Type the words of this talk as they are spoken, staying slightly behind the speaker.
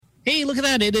Hey, look at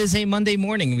that. It is a Monday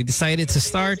morning. We decided to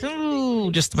start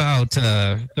just about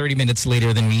 30 minutes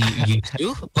later than we used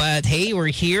to. But hey, we're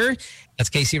here. That's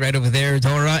Casey right over there.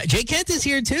 Dora. Jay Kent is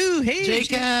here too. Hey, Jay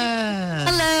Kent.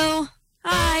 Hello.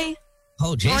 Hi.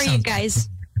 Oh, Jay. How are you guys?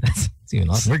 That's even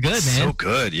awesome. We're good, man. So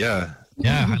good, yeah.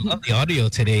 Yeah, I love the audio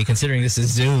today, considering this is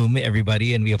Zoom,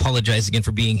 everybody, and we apologize again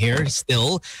for being here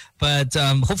still. But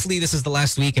hopefully this is the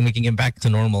last week and we can get back to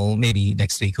normal maybe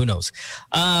next week. Who knows?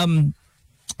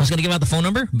 I was going to give out the phone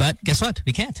number, but guess what?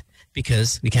 We can't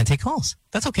because we can't take calls.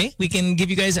 That's okay. We can give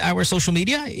you guys our social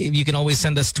media. You can always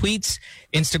send us tweets,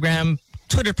 Instagram,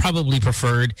 Twitter probably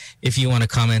preferred if you want to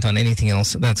comment on anything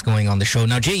else that's going on the show.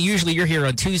 Now, Jay, usually you're here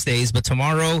on Tuesdays, but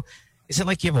tomorrow... Is it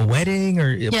like you have a wedding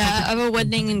or? Yeah, I have a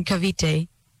wedding in Cavite.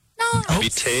 No.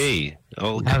 Cavite.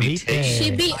 Oh, Cavite.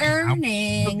 She be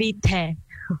earning. Cavite.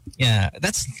 Yeah,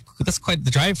 that's quite the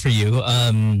drive for you.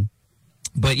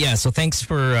 But yeah, so thanks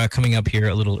for coming up here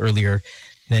a little earlier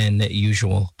than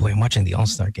usual. Boy, I'm watching the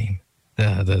All-Star game,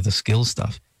 the skill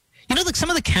stuff. You know, like some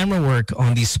of the camera work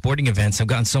on these sporting events have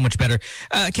gotten so much better.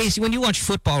 Casey, when you watch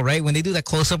football, right, when they do that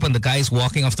close-up when the guy's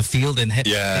walking off the field and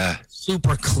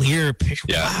super clear picture.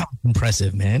 Yeah. Wow,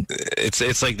 impressive, man.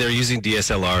 It's like they're using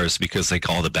DSLRs because like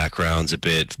all the background's a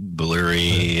bit blurry,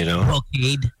 you know.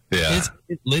 Brocade. Yeah.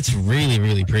 It's really,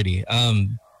 really pretty.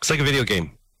 It's like a video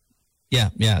game. Yeah.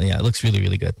 It looks really,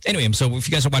 really good. Anyway, so if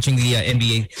you guys are watching the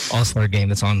NBA All-Star game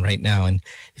that's on right now, and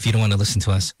if you don't want to listen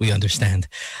to us, we understand.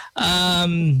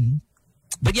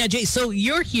 But yeah, Jay, so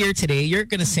you're here today. You're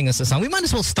going to sing us a song. We might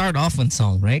as well start off one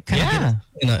song, right? Kind of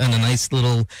in a nice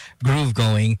little groove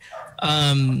going.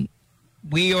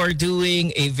 We are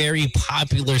doing a very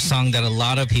popular song that a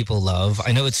lot of people love.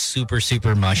 I know it's super,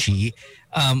 super mushy.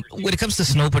 When it comes to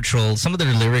Snow Patrol, some of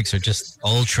their lyrics are just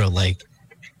ultra, like,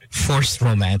 forced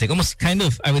romantic, almost kind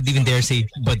of, I would even dare say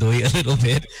baduy a little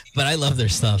bit, but I love their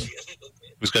stuff.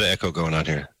 Who's got an echo going on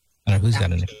here? I don't know, who's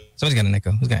got an echo? Somebody's got an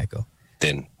echo. Who's got echo?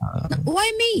 Then. Why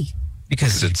me?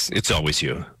 Because it's always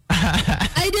you.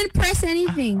 I didn't press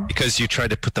anything. Because you tried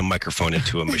to put the microphone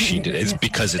into a machine today. It's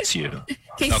because it's you.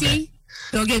 Casey, okay.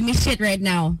 Don't give me shit right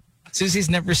now. Susie's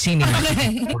never seen a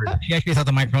microphone. She actually thought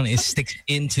the microphone sticks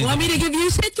into. Want me to give you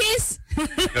shit, Case?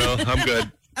 No, I'm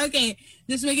good. Okay,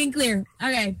 just making clear.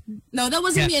 Okay. No, that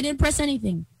wasn't me. I didn't press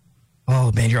anything.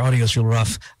 Oh, man, your audio's real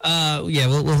rough. Yeah,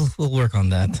 we'll work on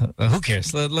that. Who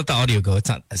cares? Let the audio go. It's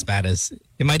not as bad as...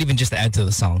 It might even just add to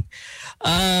the song.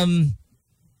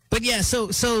 But yeah,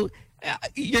 so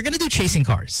you're going to do Chasing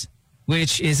Cars,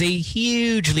 which is a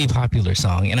hugely popular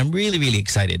song, and I'm really, really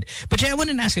excited. But Jay, I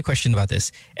wanted to ask a question about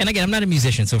this. And again, I'm not a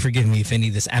musician, so forgive me if any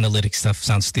of this analytic stuff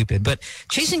sounds stupid. But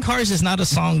Chasing Cars is not a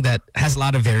song that has a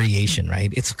lot of variation,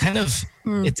 right? It's kind of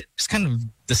it's kind of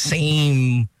the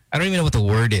same. I don't even know what the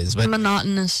word is, but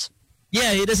monotonous.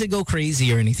 Yeah, it doesn't go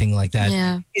crazy or anything like that.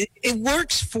 Yeah, it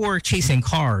works for Chasing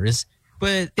Cars,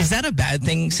 but is that a bad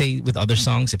thing? Say with other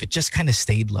songs, if it just kind of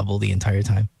stayed level the entire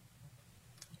time.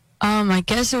 I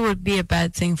guess it would be a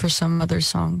bad thing for some other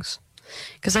songs.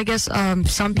 Because I guess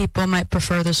some people might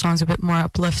prefer the songs a bit more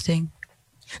uplifting.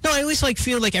 No, I always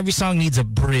feel like every song needs a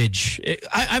bridge.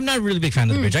 I'm not a really big fan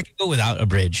of the bridge. I could go without a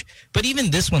bridge. But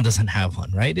even this one doesn't have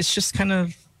one, right? It's just kind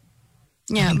of...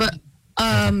 Yeah, but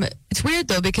it's weird,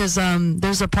 though, because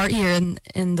there's a part here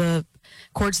in the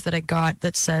chords that I got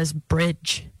that says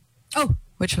bridge. Oh.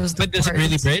 Which was the But does it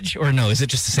really bridge, or no? Is it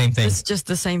just the same thing? It's just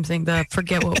the same thing. The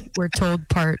forget what we're told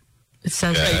part. It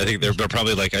says. Yeah, I think they're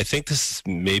probably like, I think this is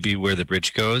maybe where the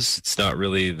bridge goes. It's not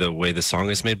really the way the song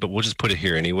is made, but we'll just put it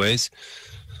here anyways.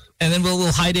 And then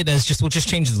we'll hide it as we'll just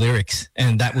change the lyrics,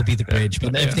 and that will be the bridge.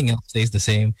 But everything else stays the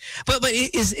same. But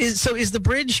is the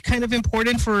bridge kind of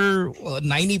important for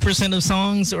 90% of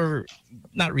songs, or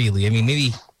not really? I mean,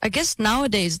 maybe. I guess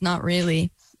nowadays, not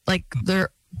really. Like there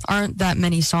aren't that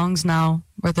many songs now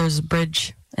where there's a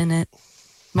bridge in it.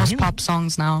 Most pop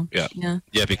songs now. Yeah,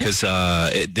 because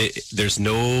there's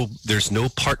no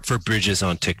part for bridges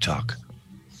on TikTok.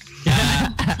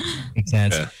 Makes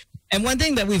sense. Yeah. And one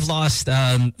thing that we've lost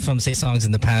from say songs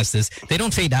in the past is they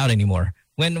don't fade out anymore.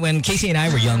 When Casey and I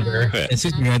were younger, and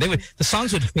Susie, the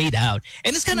songs would fade out,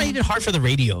 and it's kind of even hard for the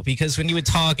radio because when you would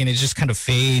talk and it just kind of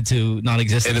fade to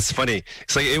non-existent. And it's funny.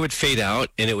 It's like it would fade out,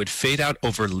 and it would fade out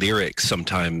over lyrics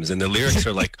sometimes, and the lyrics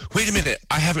are like, "Wait a minute,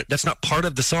 that's not part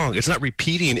of the song. It's not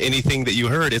repeating anything that you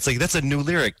heard. It's like that's a new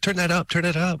lyric. Turn that up. Turn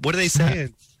it up. What are they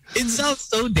saying?" It sounds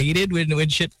so dated when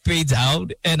shit fades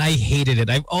out, and I hated it.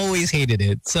 I've always hated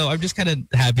it. So I'm just kind of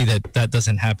happy that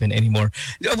doesn't happen anymore.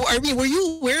 I mean, were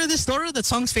you aware of this, Dora, that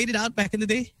songs faded out back in the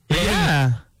day?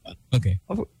 Yeah. Okay.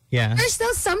 Yeah. There's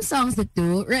still some songs that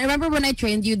do. Remember when I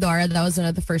trained you, Dora? That was one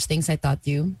of the first things I taught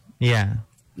you. Yeah.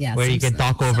 Yeah, where you can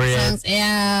talk over it. songs,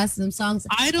 yeah, some songs.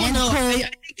 I don't And know.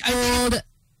 Cold.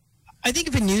 I think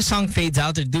if a new song fades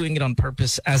out, they're doing it on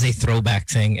purpose as a throwback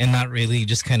thing and not really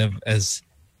just kind of as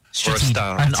Or a strategic.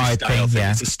 style, An it's a art style thing,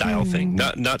 yeah. It's a style thing,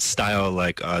 not style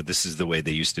like this is the way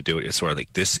they used to do it. It's sort of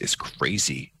like this is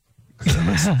crazy.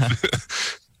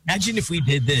 Imagine if we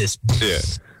did this. Yeah.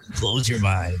 Blows your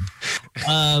mind.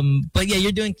 But yeah,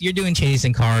 you're doing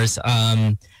Chasing Cars.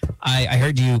 I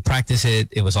heard you practice it.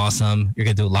 It was awesome. You're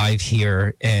gonna do it live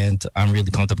here, and I'm really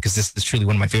pumped up because this is truly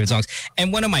one of my favorite songs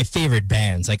and one of my favorite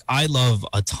bands. Like I love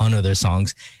a ton of their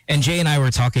songs. And Jay and I were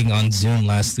talking on Zoom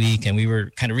last week, and we were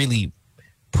kind of really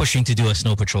pushing to do a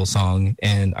Snow Patrol song,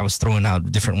 and I was throwing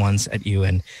out different ones at you,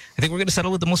 and I think we're gonna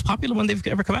settle with the most popular one they've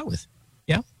ever come out with.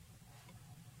 Yeah.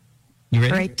 You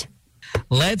ready? Right.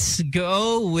 Let's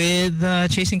go with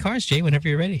Chasing Cars, Jay, whenever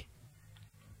you're ready.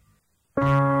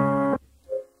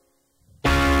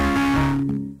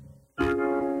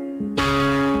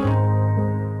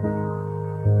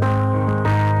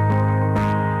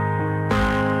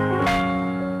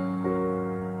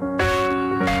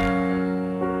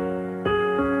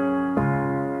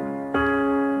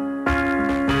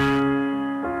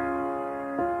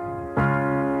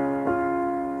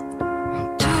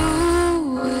 Do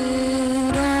it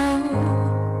all,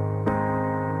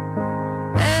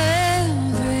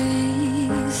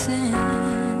 everything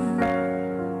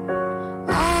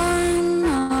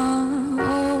on my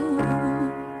own.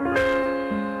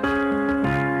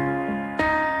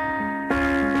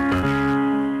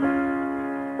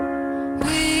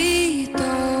 We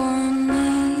don't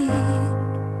need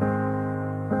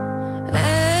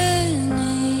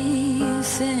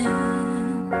anything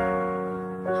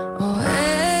or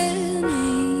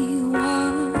anyone.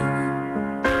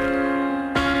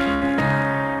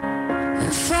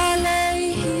 If I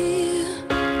lay here,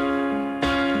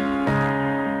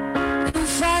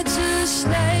 if I just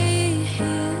lay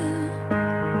here,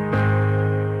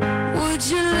 would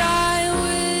you lie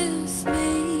with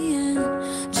me and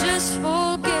just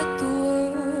forget the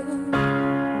world?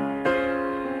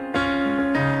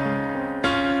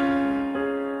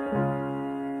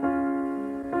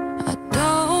 I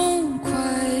don't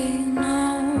quite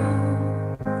know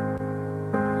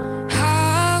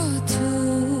how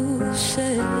to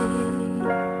say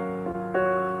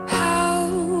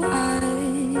how I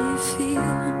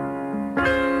feel.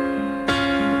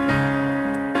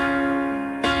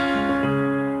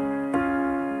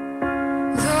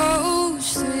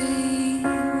 Those three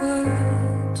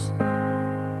words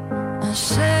I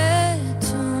said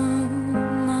too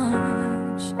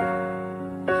much.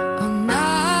 I'm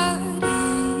not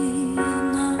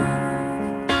enough.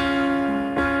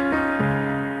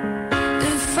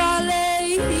 If I lay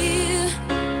here,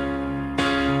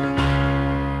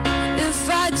 if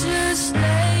I just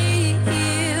lay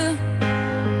here,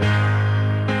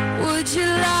 would you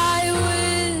lie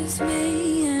with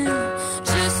me and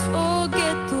just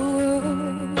forget the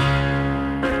world?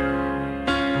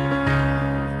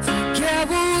 Forget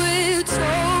what we're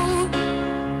told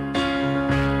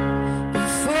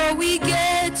before we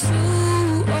get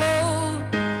too old.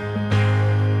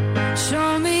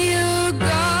 Show me a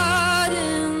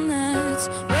garden that's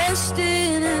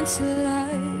bursting into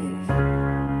life.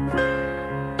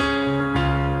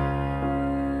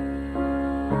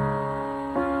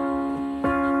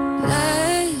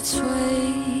 Let's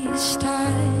waste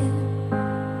time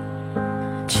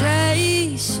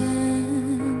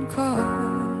chasing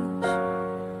cars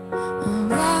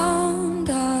around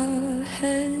our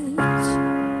heads.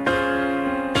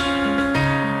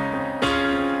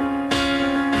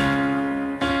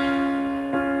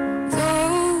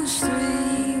 Those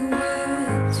three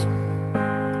words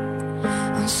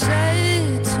I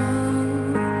said too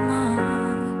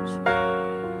much.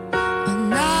 I'm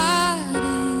not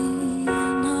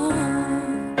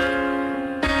enough.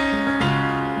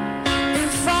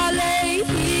 If I lay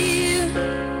here,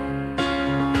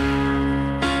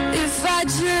 if I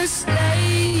just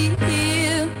lay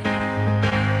here,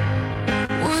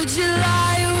 would you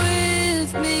lie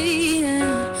with me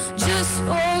and just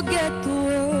forget the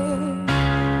world?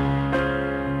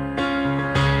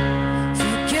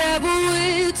 Forget what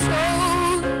we're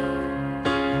told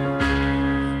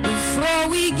before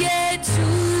we get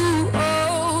too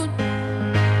old.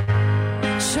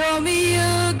 Show me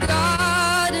a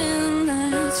garden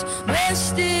that's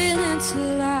bursting into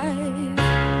life.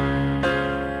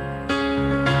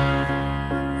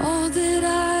 All that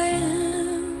I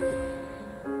am,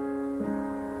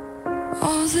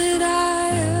 all that I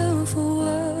ever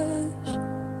was,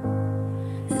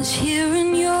 is here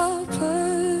in your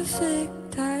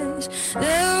perfect eyes.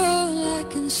 They're all I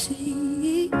can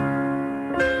see.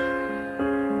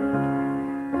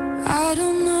 I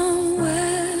don't know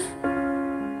where,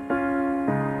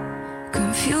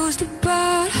 confused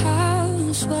about how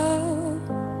as well.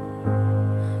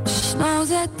 Just know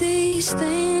that these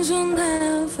things will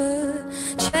never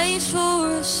change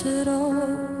for us at all.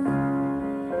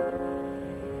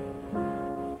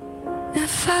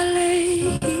 If I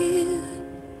lay here,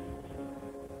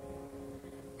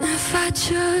 if I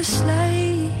just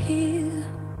lay here,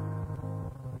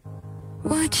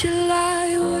 would you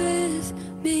lie with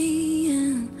me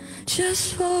and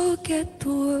just forget the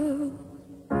world?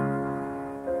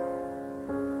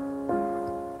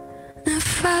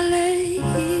 If I lay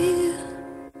here,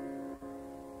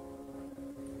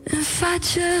 if I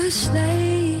just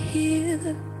lay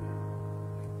here,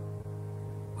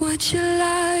 would you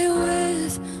lie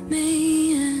with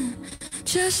me and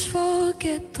just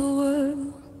forget the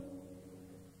world?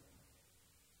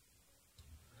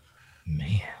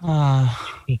 Man.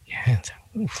 He can't.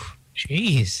 Oof.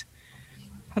 Jeez.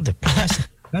 How depressing.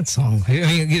 That song. I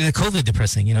mean, the COVID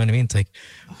depressing, you know what I mean? It's like,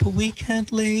 but we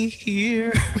can't lay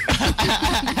here.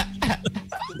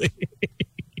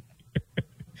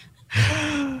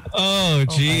 Oh,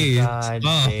 geez. Oh,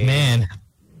 Jay. man.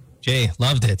 Jay,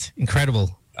 loved it.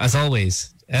 Incredible. As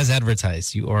always, as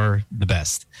advertised, you are the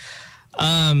best.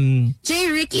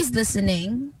 Jay, Ricky's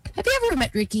listening. Have you ever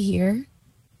met Ricky here?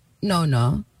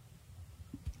 No.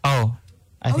 Oh,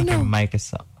 I think no. your mic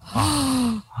is up.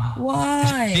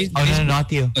 Why? Jay, Oh, no,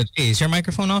 not you. Jay, is your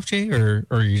microphone off, Jay, or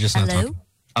you're just not Hello? talking?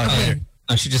 Oh, Oh,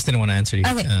 no, she just didn't want to answer you.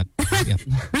 Okay. Yeah.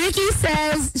 Ricky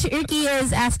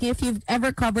is asking if you've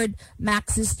ever covered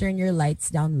Max's Turn Your Lights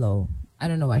Down Low. I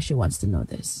don't know why she wants to know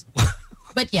this.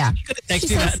 But yeah. Text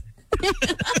She you says-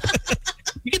 that.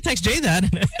 You can text Jay that.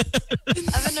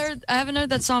 I haven't heard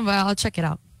that song, but I'll check it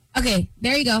out. Okay,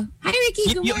 there you go. Hi,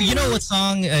 Ricky. Good morning. You know what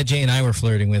song Jay and I were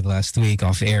flirting with last week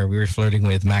off air? We were flirting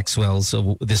with Maxwell's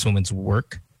This Woman's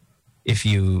Work. If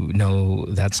you know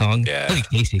that song. Yeah. Look at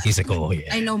Casey. He's like, oh,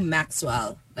 yeah. I know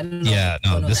Maxwell. I don't know, Yeah,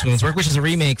 don't no, know This that Woman's song. Work, which is a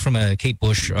remake from a Kate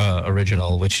Bush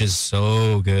original, which is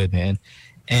so good, man.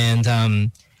 And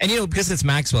you know, because it's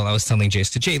Maxwell, I was telling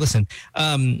Jace to Jay, listen,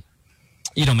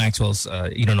 you know Maxwell's,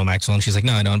 you don't know Maxwell, and she's like,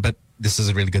 no, I don't, but this is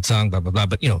a really good song, blah blah blah.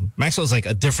 But you know, Maxwell's like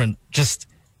a different, just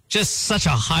such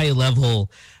a high level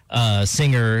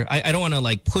singer. I don't want to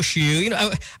like push you, you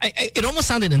know. It almost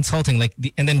sounded insulting, like,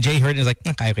 and then Jay heard it, and was like,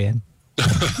 kaya ko yan.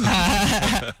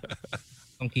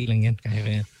 Kung lang yan, kaya ko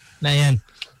yan. Na yan,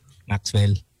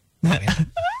 Maxwell.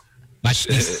 Match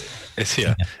this.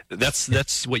 Yeah,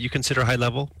 that's what you consider high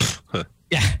level.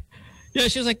 Yeah. Yeah,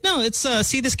 she was like, no, it's,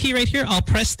 see this key right here? I'll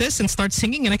press this and start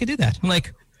singing and I can do that. I'm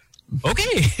like,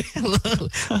 okay.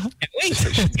 Can't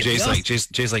wait.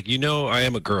 Jay's like, you know, I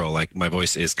am a girl. Like my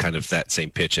voice is kind of that same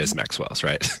pitch as Maxwell's,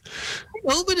 right?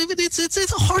 Well, but it's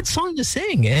a hard song to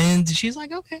sing. And she's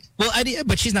like, okay. Well,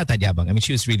 but she's not that yabang. I mean,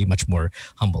 she was really much more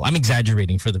humble. I'm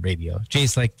exaggerating for the radio.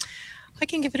 Jay's like, I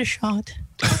can give it a shot.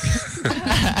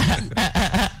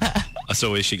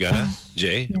 So is she gonna?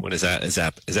 Jay, when is that? Is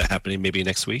that happening? Maybe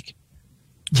next week?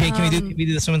 Jay, can we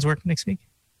do This Woman's Work next week?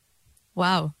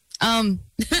 Wow. I'll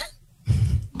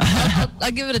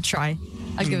give it a try.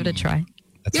 I'll give it a try.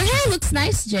 Your hair looks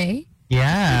nice, Jay.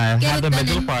 Yeah, Get have it the done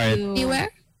middle part. anywhere?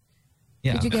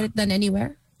 Yeah. Did you get it done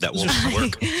anywhere? That won't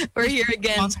work. We're here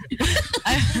again.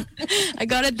 I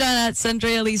got it done at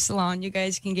Sandra Ali Salon. You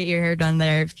guys can get your hair done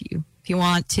there if you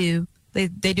want to. They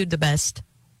do the best.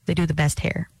 They do the best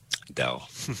hair. Dell.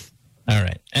 All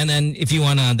right. And then if you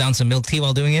want to down some milk tea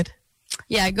while doing it,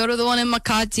 Yeah, go to the one in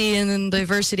Makati, and then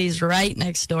Diversity is right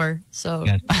next door. So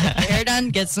Got get your hair done,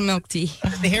 get some milk tea.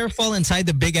 does the hair fall inside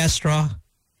the big ass straw?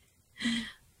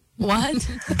 What? It's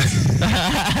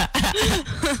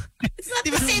not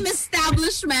the same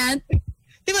establishment.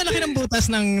 Di ba laki ng butas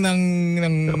ng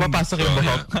Papasok yung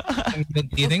buhok. ng milk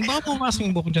tea thing? Baka pumasok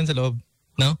yung buhok dyan sa loob.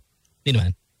 No? Di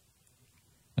naman.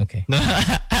 Okay.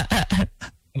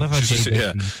 I love how Jay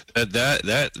Yeah,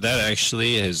 that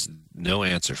actually is no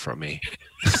answer from me.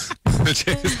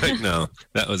 Jay's like, no,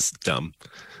 that was dumb.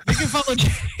 You can follow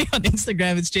Jay on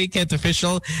Instagram. It's Jay Kent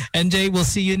Official. And Jay, we'll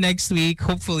see you next week,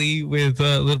 hopefully with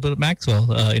a little bit of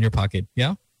Maxwell in your pocket.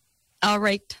 Yeah? All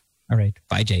right. All right.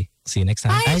 Bye, Jay. See you next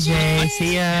time. Bye, Jay.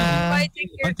 See ya. Bye.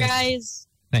 Take care, guys.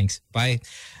 Thanks. Bye.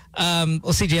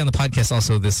 We'll see Jay on the podcast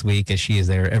also this week, as she is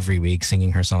there every week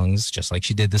singing her songs just like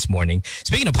she did this morning.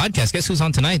 Speaking of podcasts, guess who's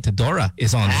on tonight? Dora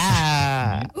is on.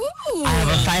 Ah, Ooh. I have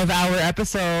a 5-hour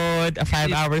episode, a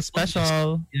 5-hour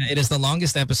special. Yeah, it is the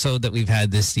longest episode that we've had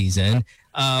this season,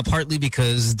 partly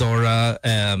because Dora,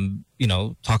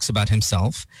 talks about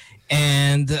himself.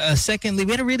 And secondly,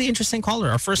 we had a really interesting caller.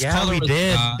 Our first Yeah, caller we was,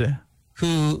 did.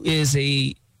 who is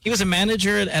a He was a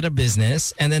manager at a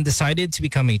business and then decided to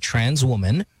become a trans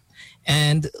woman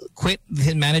and quit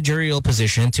his managerial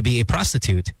position to be a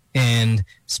prostitute and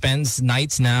spends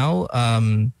nights now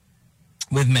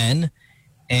with men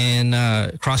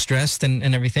and cross-dressed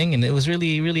and everything. And it was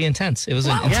really, really intense. It was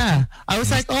Yeah. I was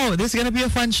like, oh, this is going to be a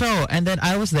fun show. And then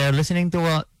I was there listening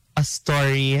to a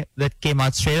story that came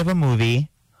out straight of a movie.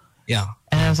 Yeah.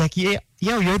 And I was like, yeah,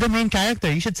 yo, you're the main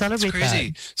character. You should celebrate It's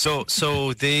crazy. that.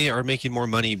 So they are making more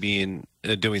money being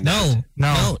doing that.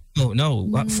 No.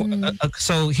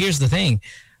 So here's the thing.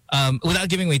 Without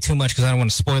giving away too much, because I don't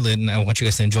want to spoil it and I want you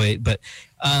guys to enjoy it, but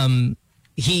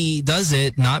he does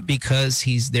it not because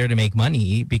he's there to make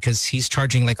money, because he's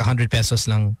charging like 100 pesos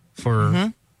lang for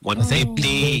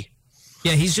 150.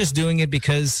 Yeah, he's just doing it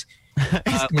because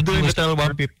We're doing the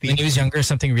 150. when he was younger,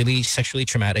 something really sexually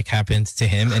traumatic happened to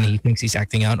him, and he thinks he's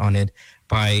acting out on it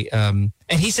by. And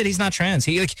he said he's not trans.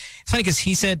 It's funny because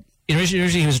he said originally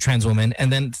he was a trans woman,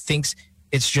 and then thinks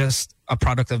it's just a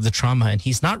product of the trauma, and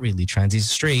he's not really trans. He's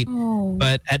straight,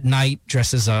 but at night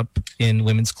dresses up in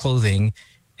women's clothing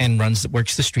and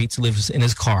works the streets, lives in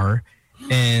his car,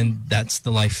 and that's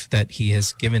the life that he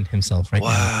has given himself right now.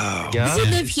 Wow. Yeah. Does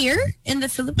he live here in the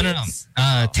Philippines?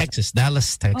 No. Texas,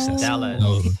 Dallas, Texas. Dallas.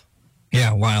 Oh,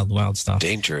 yeah, wild stuff.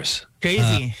 Dangerous.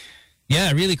 Crazy.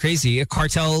 Yeah, really crazy. A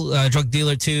cartel drug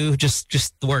dealer too.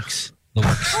 Just the works. The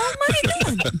works. Oh my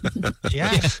God.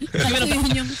 Yeah. Yun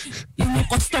yung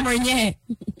customer niya eh.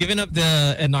 Giving up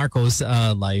the narcos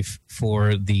life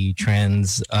for the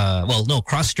trans,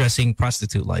 cross-dressing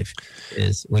prostitute life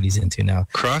is what he's into now.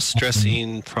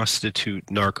 Cross-dressing prostitute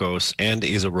narcos, and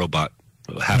is a robot.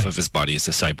 Half of his body is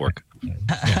a cyborg.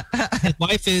 His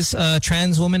wife is a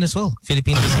trans woman as well,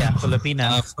 Filipino. Yeah,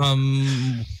 Filipina.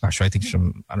 I think she's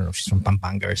from, I don't know if she's from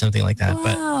Pampanga or something like that.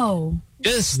 Wow. But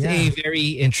just a very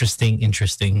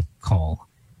interesting call.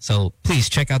 So please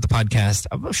check out the podcast.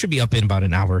 It should be up in about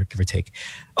an hour, give or take.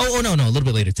 No, a little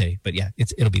bit later today. But yeah,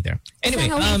 it'll be there. Anyway, Is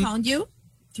that how he found you?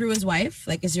 Through his wife?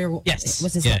 Like, is your... yes.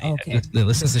 Was his... Yeah, okay.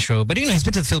 Listens to the show. But, he's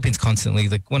been to the Philippines constantly.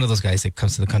 Like, one of those guys that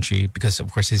comes to the country because,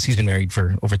 of course, he's been married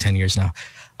for over 10 years now.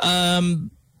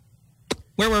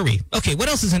 Where were we? Okay, what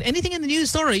else is anything in the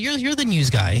news? Dora, you're the news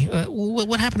guy.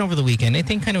 What happened over the weekend?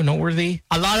 Anything kind of noteworthy?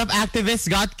 A lot of activists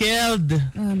got killed.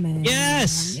 Oh, man.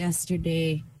 Yes.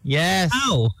 Yesterday. Wow. Yes.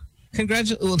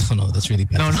 Congratulations. Oh, no, that's really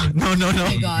bad. No. Oh,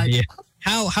 my God. Yeah.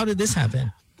 How did this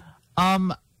happen?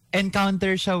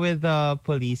 Encounter siya with the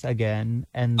police again,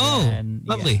 and then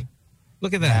lovely. Yeah.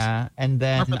 Look at that. Yeah, and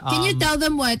then Can you tell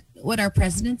them what our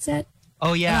president said?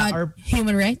 Oh yeah, About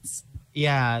human rights?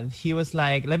 yeah. He was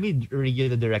like, let me read you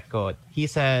the direct quote. He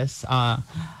says,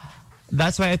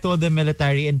 "That's why I told the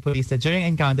military and police that during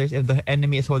encounters, if the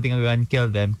enemy is holding a gun, kill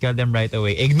them right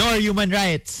away. Ignore human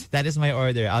rights. That is my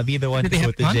order. I'll be the one Did to they go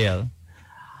have to fun? jail."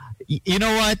 You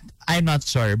know what? I'm not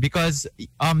sure because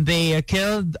they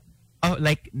killed 9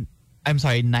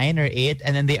 or 8,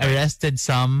 and then they arrested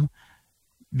some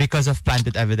because of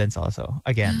planted evidence also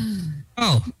again.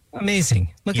 Oh,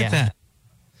 amazing. Look Yeah. at that.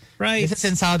 Right. This is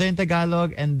in Southern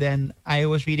Tagalog, and then I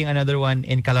was reading another one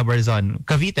in Calabarzon,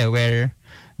 Cavite, where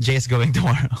Jay is going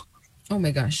tomorrow. Oh,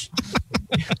 my gosh.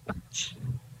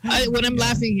 When I'm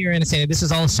laughing here and saying this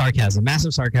is all sarcasm,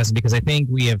 massive sarcasm, because I think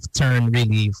we have turned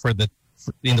really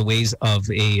in the ways of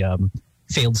a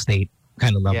failed state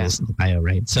kind of levels in Tayo,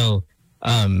 right? So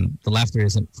the laughter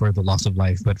isn't for the loss of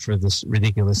life, but for this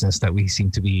ridiculousness that we seem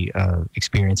to be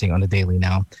experiencing on a daily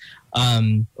now.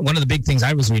 One of the big things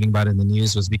I was reading about in the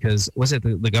news was because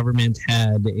the government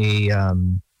had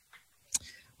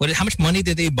how much money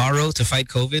did they borrow to fight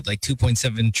COVID? Like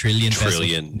 2.7 trillion pesos.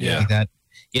 Yeah. Like that.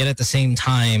 Yet at the same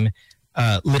time,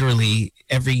 literally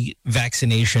every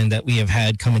vaccination that we have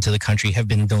had come into the country have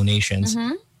been donations.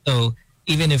 Mm-hmm. So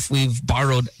even if we've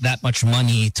borrowed that much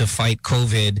money to fight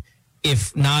COVID,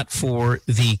 if not for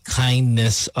the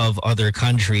kindness of other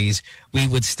countries, we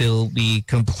would still be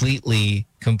completely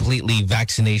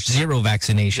vaccinated, zero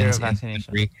vaccinations in the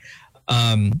country.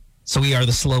 So we are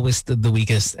the slowest, the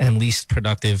weakest, and least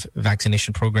productive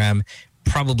vaccination program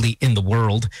probably in the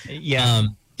world. Yeah.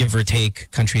 Give or take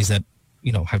countries that,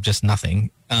 have just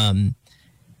nothing. And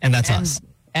that's us.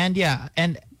 And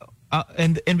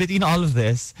in between all of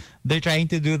this, they're trying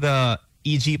to do the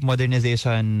e-Jeep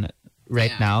modernization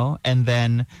right now, and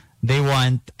then they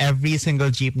want every single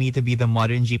jeepney to be the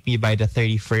modern jeepney by the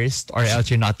 31st, or else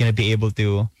you're not going to be able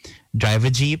to drive a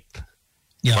Jeep.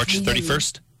 Yeah. March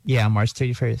 31st? Yeah, March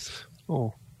 31st.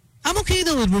 Oh. I'm okay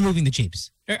though with removing the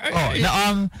Jeeps.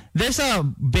 There's a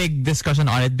big discussion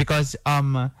on it because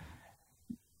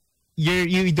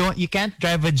you can't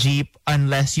drive a Jeep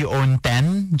unless you own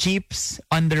 10 Jeeps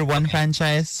under one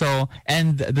franchise. So,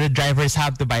 and the drivers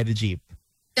have to buy the Jeep.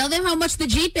 Tell them how much the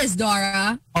Jeep is,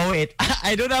 Dora. Oh wait,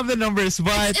 I don't have the numbers,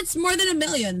 but It's more than $1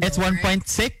 million. it's though,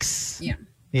 1.6. right?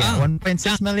 Yeah,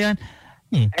 1.6 million.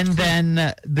 And then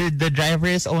the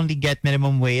drivers only get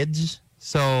minimum wage,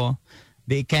 so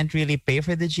they can't really pay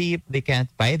for the Jeep. They can't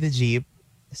buy the Jeep.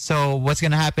 So what's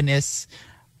gonna happen is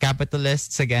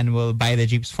capitalists again will buy the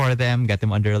Jeeps for them, get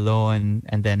them under a loan,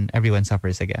 and then everyone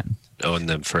suffers again. Own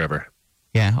them forever.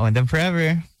 Yeah, own them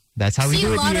forever. That's how we See,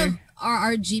 do a it lot here. of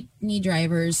our jeepney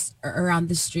drivers are around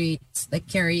the streets, like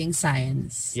carrying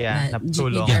signs. Yeah, na,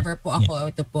 jeepney naptulong. driver po ako,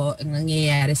 ito po ang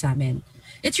nangyayari sa amin.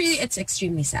 It's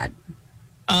extremely sad.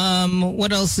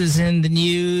 What else is in the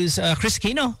news? Chris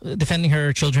Aquino defending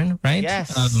her children, right?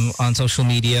 Yes. On social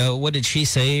media. What did she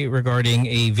say regarding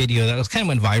a video that was kind of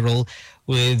went viral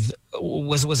with,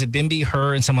 was it Bimby,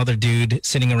 her, and some other dude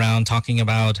sitting around talking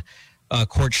about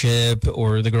courtship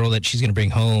or the girl that she's going to bring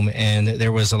home. And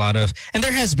there was a lot of, and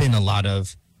there has been a lot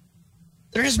of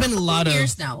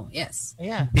Years now, yes.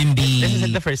 Yeah, Bimby. this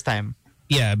isn't the first time.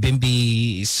 Yeah,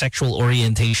 Bimby sexual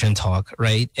orientation talk,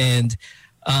 right? And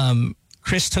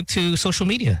Chris took to social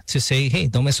media to say, hey,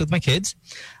 don't mess with my kids.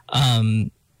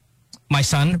 My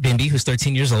son, Bimby, who's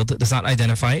 13 years old, does not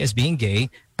identify as being gay,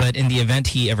 but in the event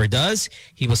he ever does,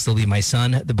 he will still be my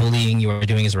son. The bullying you are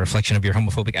doing is a reflection of your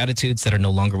homophobic attitudes that are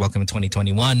no longer welcome in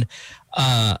 2021.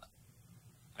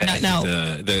 Now,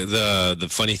 the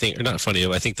funny thing, or not funny,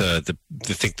 I think the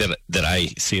thing that I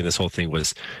see in this whole thing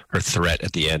was her threat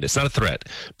at the end. It's not a threat,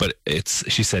 but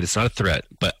she said it's not a threat,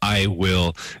 but I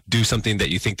will do something that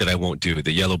you think that I won't do.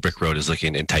 The yellow brick road is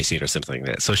looking enticing or something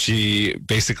like that. So she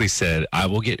basically said, I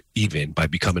will get even by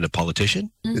becoming a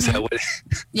politician. Mm-hmm. Is that what?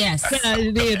 Yes.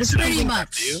 this Pretty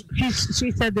much.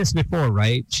 she said this before,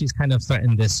 right? She's kind of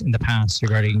threatened this in the past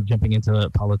regarding jumping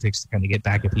into politics to kind of get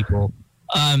back at people.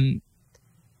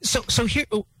 So here,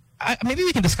 maybe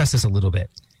we can discuss this a little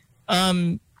bit.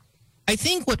 I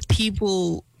think what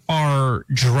people are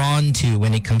drawn to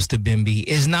when it comes to Bimby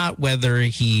is not whether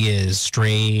he is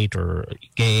straight or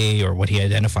gay or what he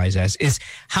identifies as, is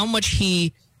how much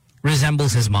he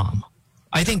resembles his mom.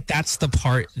 I think that's the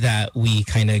part that we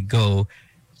kind of go,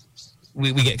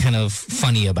 we get kind of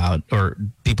funny about, or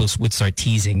people would start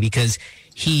teasing, because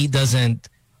he doesn't,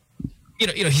 you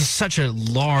know, he's such a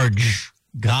large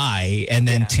guy, and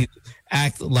then to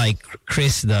act like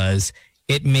Chris does,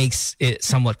 it makes it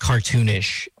somewhat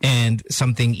cartoonish and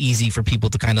something easy for people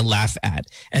to kind of laugh at.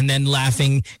 And then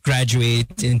laughing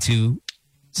graduates into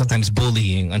sometimes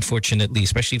bullying, unfortunately,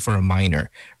 especially for a minor,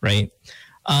 right?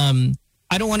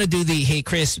 I don't want to do the, hey,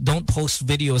 Chris, don't post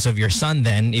videos of your son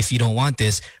then if you don't want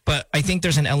this. But I think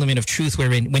there's an element of truth where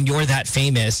when you're that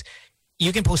famous,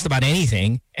 you can post about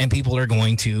anything and people are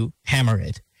going to hammer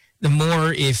it. The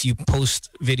more if you post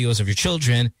videos of your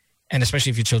children, and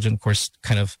especially if your children, of course,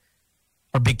 kind of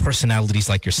are big personalities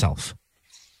like yourself.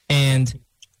 And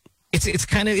it's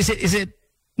kind of, is it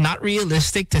not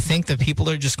realistic to think that people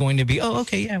are just going to be, oh,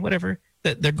 okay, yeah, whatever,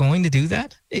 that they're going to do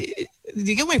that? Do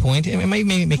you get my point? Am I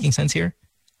making sense here?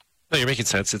 No, you're making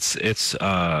sense.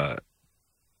 I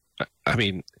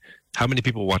mean, how many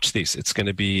people watch these? It's going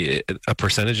to be a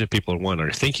percentage of people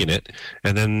are thinking it.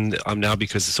 And then now,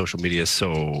 because the social media is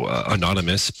so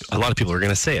anonymous, a lot of people are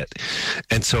going to say it.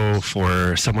 And so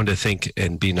for someone to think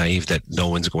and be naive that no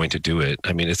one's going to do it,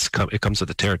 I mean, it comes with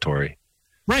the territory.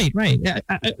 Right.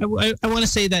 I want to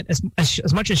say that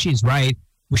as much as she's right,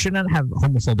 we should not have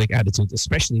homophobic attitudes,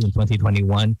 especially in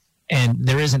 2021. And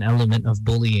there is an element of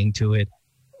bullying to it.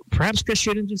 Perhaps Chris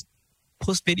shouldn't just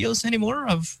post videos anymore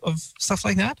of stuff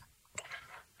like that.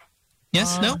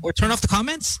 Yes, no? Or turn off the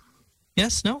comments?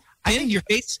 Yes, no? I think your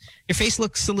face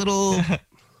looks a little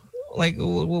like,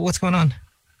 what's going on?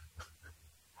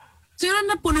 So yun,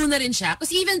 napuno na rin siya.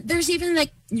 Kasi there's even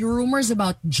like rumors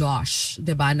about Josh,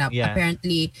 diba? Na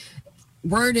apparently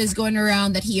word is going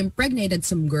around that he impregnated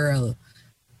some girl.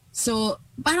 So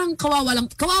parang kawawa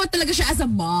talaga siya as a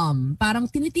mom. Parang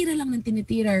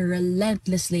tinitira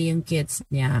relentlessly yung kids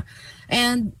niya.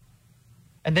 And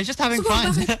they're just having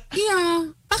fun.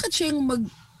 Bakit siya yung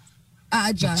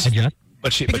mag-adjust?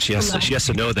 But she has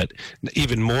to know that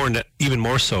even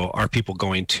more so are people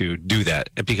going to do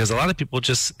that, because a lot of people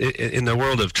just in the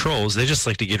world of trolls, they just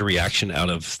like to get a reaction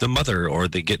out of the mother, or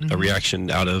they get a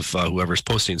reaction out of whoever's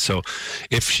posting. So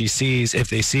if they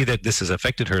see that this has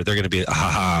affected her, they're going to be,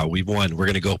 we won. We're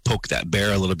going to go poke that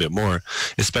bear a little bit more,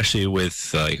 especially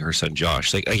with her son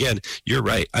Josh. Like, again, you're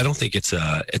right. I don't think it's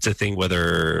a thing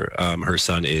whether her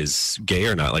son is gay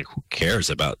or not. Like, who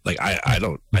cares about? Like, I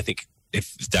think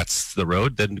if that's the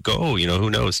road, then go. You know, who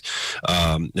knows?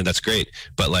 And that's great.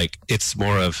 But like, it's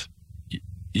more of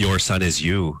your son is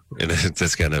you, and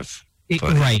it's kind of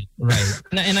funny. Right.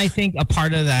 And I think a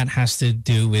part of that has to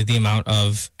do with the amount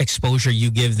of exposure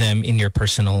you give them in your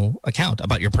personal account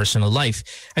about your personal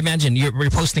life. Imagine you're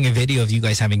posting a video of you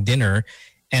guys having dinner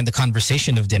and the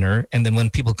conversation of dinner, and then when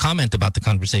people comment about the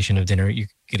conversation of dinner, you're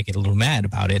going to get a little mad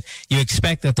about it. You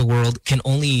expect that the world can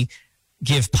only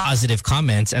give positive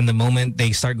comments, and the moment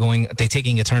they start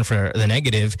taking a turn for the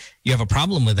negative, you have a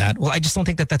problem with that. Well, I just don't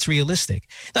think that that's realistic.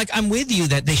 Like, I'm with you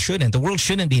that they shouldn't. The world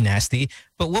shouldn't be nasty,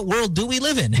 but what world do we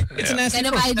live in? It's a nasty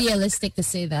kind world. of idealistic to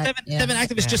say that. Seven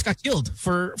activists just got killed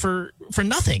for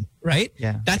nothing, right?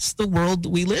 Yeah. That's the world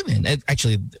we live in. And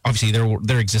actually, obviously,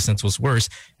 their existence was worse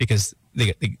because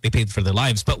they paid for their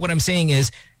lives. But what I'm saying is,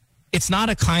 it's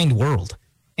not a kind world.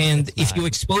 And if you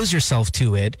expose yourself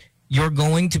to it, you're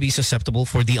going to be susceptible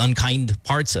for the unkind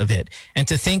parts of it. And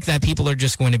to think that people are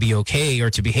just going to be okay or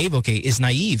to behave okay is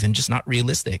naive and just not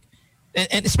realistic.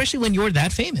 And especially when you're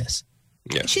that famous.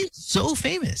 Yeah. She's so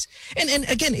famous. And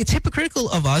again, it's hypocritical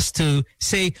of us to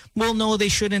say, well, no, they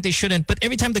shouldn't. But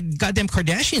every time the goddamn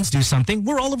Kardashians do something,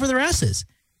 we're all over their asses.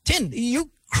 Tin,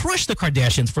 you crush the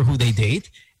Kardashians for who they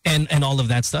date and all of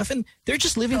that stuff. And they're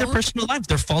just living their personal lives.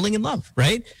 They're falling in love,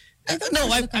 right? I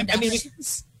mean,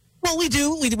 well, we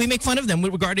do. We make fun of them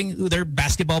regarding their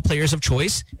basketball players of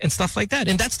choice and stuff like that.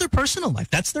 And that's their personal life.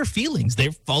 That's their feelings.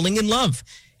 They're falling in love.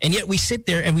 And yet we sit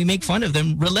there and we make fun of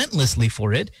them relentlessly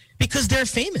for it because they're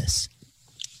famous.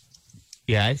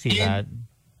 Yeah, I see that.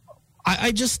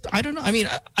 I don't know. I mean,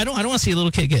 I don't want to see a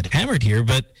little kid get hammered here,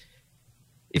 but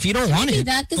if you don't want it.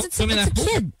 That because it's a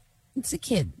kid. It's a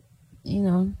kid. You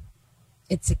know,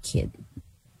 it's a kid.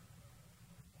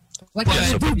 What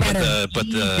can you do better? But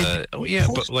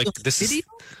like this is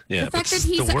the fact that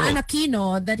he's an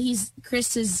Aquino, that he's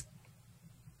Chris's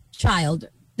child,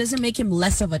 doesn't make him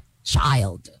less of a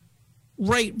child.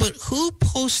 Right, but who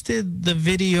posted the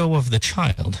video of the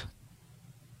child?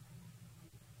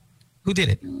 Who did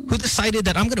it? Who decided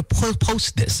that I'm going to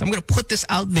post this? I'm going to put this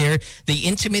out there, the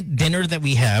intimate dinner that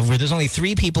we have where there's only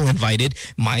 3 people invited,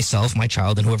 myself, my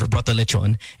child, and whoever brought the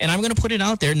lechon. And I'm going to put it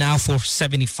out there now for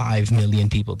 75 million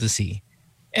people to see.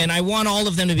 And I want all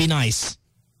of them to be nice.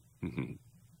 I'm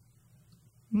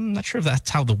not sure if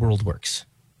that's how the world works.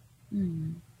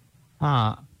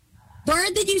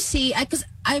 Where did you see? Because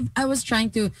I was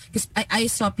trying to, because I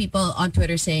saw people on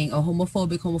Twitter saying, "Oh,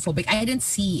 homophobic." I didn't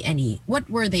see any. What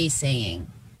were they saying?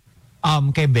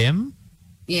 Kay Bim.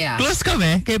 Yeah. Close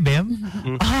kami kay Bim.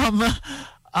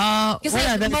 Because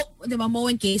Mo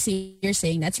and Casey, you're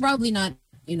saying that's probably not,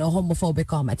 homophobic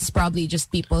comments. It's probably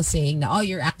just people saying, "Oh,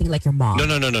 you're acting like your mom." No.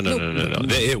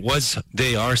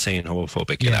 They are saying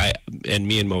homophobic, and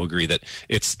me and Mo agree that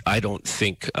it's. I don't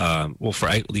think. For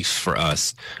at least for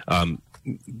us,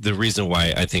 the reason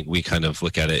why I think we kind of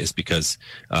look at it is because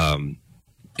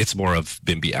it's more of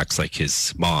Bimby acts like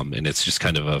his mom, and it's just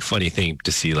kind of a funny thing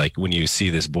to see. Like when you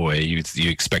see this boy, you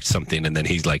expect something, and then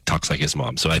he like talks like his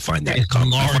mom. So I find that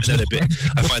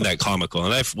I find that comical,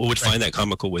 and I would find that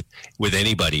comical with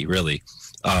anybody really.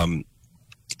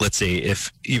 Let's say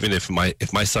if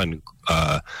my son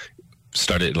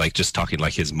started like just talking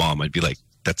like his mom, I'd be like,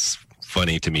 that's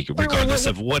funny to me, regardless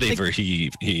of whatever he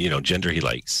gender he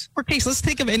likes. For case, let's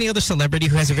think of any other celebrity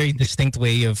who has a very distinct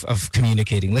way of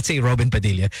communicating. Let's say Robin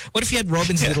Padilla. What if you had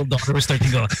Robin's little daughter who started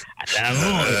to go,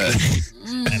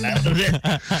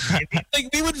 like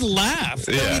we would laugh.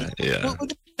 Yeah.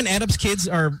 When Adam's kids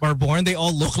are born, they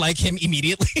all look like him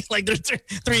immediately. Like they're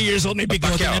 3 years old, maybe.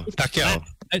 Pacquiao,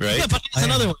 right? Yeah, Pacquiao's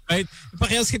another one, right?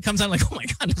 Pacquiao's kid comes out like, oh my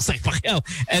God, looks like Pacquiao,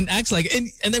 and acts like,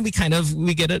 and then we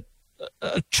get a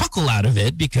chuckle out of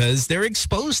it because they're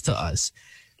exposed to us.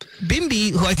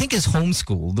 Bimby, who I think is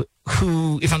homeschooled,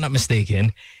 who, if I'm not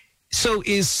mistaken, so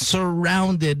is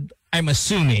surrounded, I'm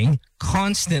assuming,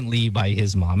 constantly by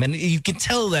his mom. And you can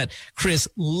tell that Chris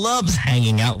loves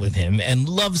hanging out with him and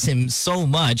loves him so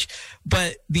much,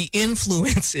 but the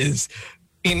influence is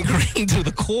ingrained to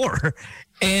the core,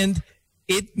 and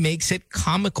it makes it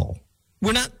comical.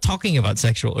 We're not talking about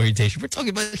sexual orientation. We're talking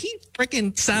about he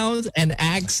freaking sounds and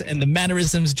acts and the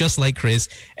mannerisms just like Chris.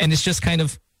 And it's just kind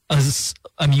of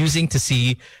amusing to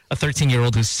see a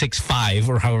 13-year-old who's 6'5"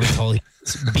 or however tall he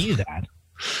is be that.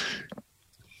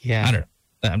 Yeah. I don't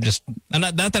know. I'm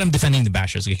not that I'm defending the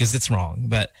bashers because it's wrong,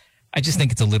 but I just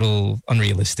think it's a little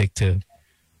unrealistic to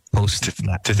post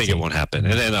that. To think it won't happen.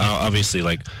 And then obviously,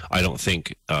 like, I don't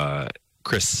think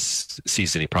Chris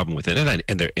sees any problem with it.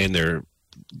 And there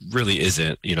really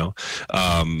isn't,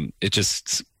 it's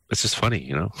just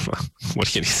funny, what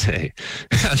can you say?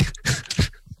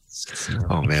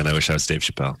 Oh man, I wish I was Dave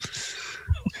Chappelle.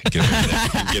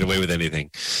 Get away with anything.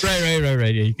 Right.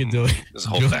 Yeah, you can do it. Just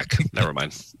hold back. Never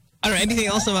mind. I don't know. Anything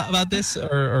else about this,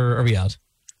 or are we out?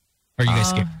 Are you guys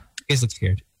scared? You guys look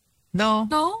scared. No.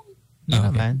 No? No,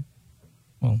 okay. Man.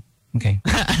 Well, okay.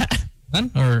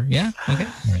 Done? Or yeah? Okay.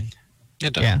 All right.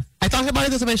 Yeah. I talked about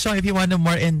it on my show. If you want a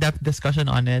more in-depth discussion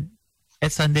on it,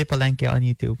 it's Sunday Palenque on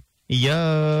YouTube.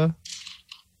 Yeah.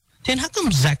 Then how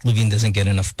come Zach Levine doesn't get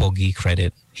enough Pogi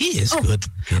credit? He is good.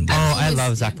 I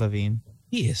love Zach Levine.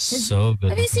 He is so good.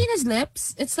 Have you seen his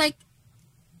lips? It's like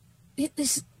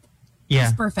this. Yeah.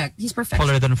 He's perfect. He's perfect.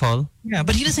 Fuller than full. Yeah,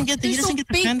 but he doesn't get the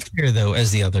big. fanfare though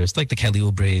as the others, like the Kelly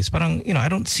Oubre's. But I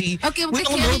don't see. Okay, we but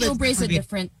don't know Kelly that Oubre is a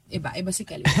different. Iba si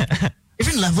Kelly.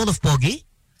 different level of Pogi.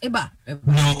 Iba.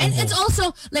 No. And it's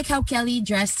also like how Kelly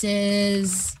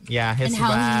dresses. Yeah, his and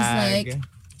how swag. he's like.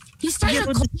 He started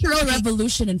a cultural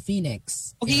revolution in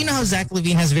Phoenix. Okay, you know how Zach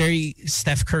Levine has very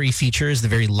Steph Curry features, the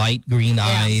very light green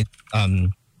eye,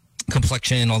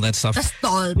 complexion, all that stuff. That's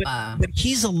tall pa. But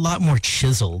he's a lot more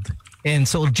chiseled, and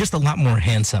so just a lot more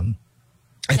handsome.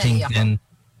 I think than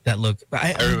that look.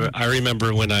 I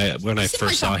remember when I He's in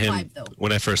first saw my top him. 5, though.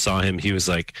 When I first saw him, he was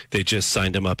like, they just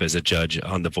signed him up as a judge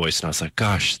on The Voice, and I was like,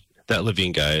 gosh, that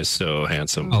Levine guy is so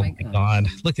handsome. Oh my God!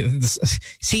 Look at this.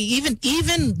 See,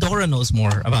 even Dora knows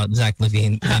more about Zach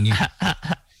Levine than you.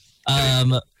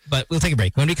 But we'll take a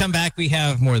break. When we come back, we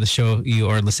have more of the show. You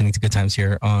are listening to Good Times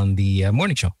here on the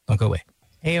morning show. Don't go away.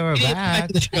 Hey, we're back.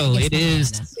 To the show. It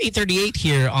is 8:38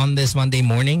 here on this Monday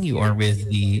morning. You are with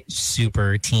the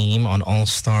super team on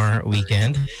All-Star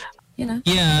Weekend. You know.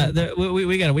 Yeah,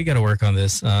 we got to work on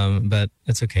this, but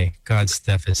it's okay. God,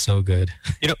 Steph is so good.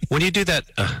 You know, when you do that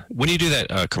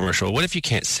commercial, what if you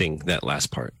can't sing that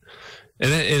last part?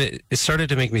 And then it started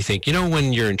to make me think. You know,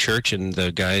 when you're in church and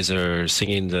the guys are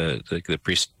singing, the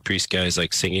priest guys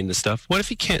like singing the stuff. What if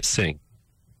you can't sing?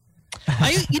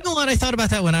 You know what? I thought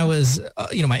about that when I was,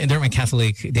 during my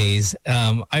Catholic days.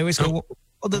 I always go,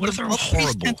 what if they're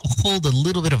horrible? Hold a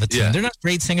little bit of a tune. Yeah. They're not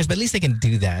great singers, but at least they can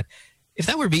do that. If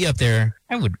that were me up there,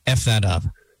 I would F that up.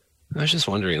 I was just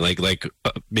wondering,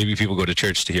 maybe people go to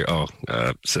church to hear,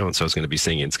 so and so is going to be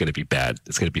singing. It's going to be bad.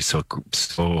 It's going to be so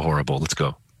horrible. Let's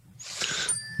go.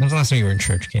 When was the last time you were in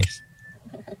church, Case?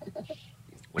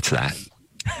 What's that?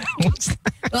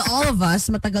 Well, all of us,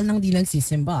 matagal nang di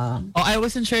nagsisimba. Oh, I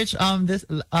was in church this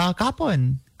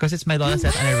kapon because it's my Lola's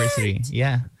anniversary.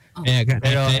 Yeah. Oh.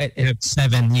 Yeah,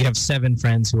 you have seven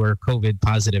friends who are COVID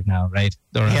positive now, right?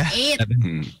 Dora? Yeah. 8.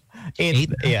 8.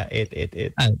 Yeah,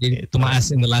 8.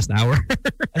 Tumaas in the last hour.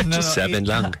 No, Just 7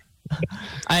 lang.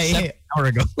 7 hour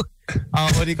ago.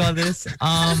 What do you call this?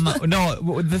 No,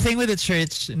 the thing with the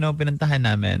church, pinuntahan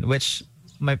namin, which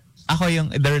the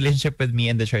relationship with me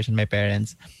and the church and my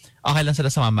parents, okay lang sila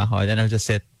sa mama ko, then I'll just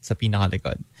sit sa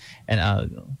pinakalikod and I'll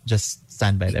just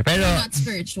stand by there. Pero You're not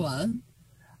spiritual.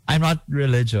 I'm not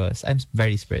religious. I'm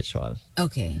very spiritual.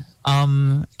 Okay.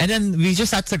 And then we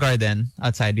just sat sa garden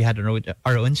outside. We had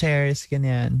our own chairs,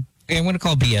 ganyan. Okay, I'm going to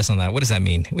call BS on that. What does that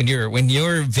mean? When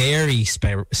you're very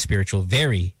spiritual,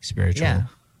 Yeah.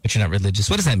 but you're not religious.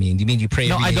 What does that mean? Do you mean you pray?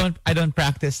 No, every day? I don't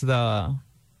practice the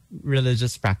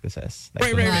religious practices.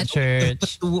 Like Right.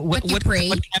 church. What you pray?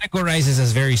 what categorizes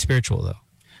as very spiritual though?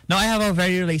 No, I have a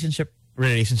very relationship.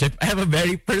 I have a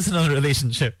very personal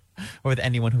relationship with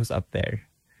anyone who's up there.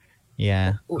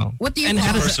 Yeah. What do you And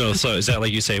how call does So is that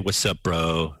like you say, "What's up,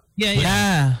 bro"?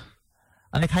 Yeah.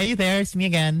 I'm like, hi there, it's me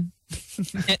again.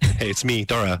 Hey, it's me,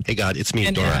 Dora. Hey, God, it's me,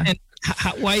 Dora. And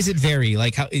why is it vary?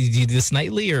 Like, how do you do this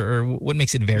nightly, or what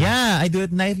makes it vary? Yeah, I do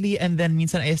it nightly, and then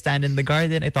minsan I stand in the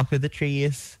garden, I talk to the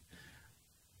trees.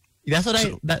 That's what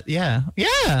yeah.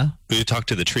 You talk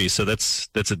to the tree, so that's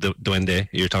a duende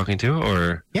you're talking to,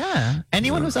 or Yeah.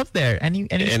 Anyone who's up there, anyone.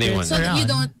 Anyone. So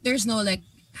there's no like,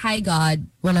 hi God,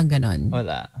 walang ganon.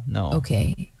 Wala. No.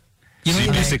 Okay. so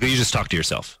you basically you just talk to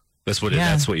yourself. That's what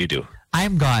that's what you do.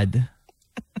 I'm God.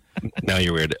 Now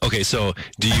you're weird. Okay, so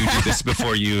do you do this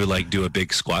before you like do a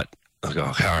big squat? I'll go,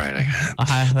 all right,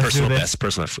 Let's do personal this.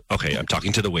 best. Okay, I'm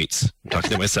talking to the weights. I'm talking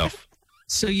to myself.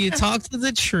 So you talk to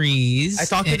the trees. I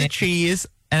talk to the trees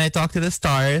and I talk to the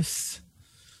stars.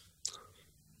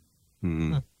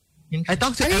 I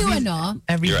talk to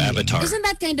every Your being. avatar. Isn't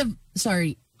that kind of,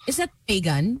 sorry, is that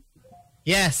pagan?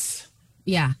 Yes.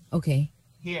 Yeah, okay.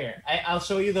 Here, I'll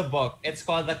show you the book. It's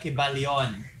called the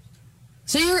Kibalion.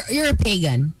 So you're a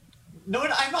pagan. No,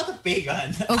 I'm not a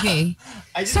pagan. Okay.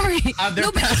 Sorry. They're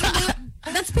No, but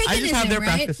That's I just have paganism, their right?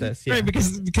 practices. Yeah. Right,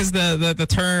 because the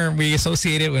term we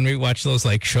associate it when we watch those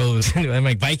like shows, I'm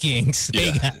like Vikings,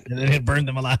 Yeah. and then it burned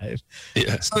them alive.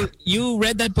 Yeah. So you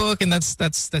read that book, and that's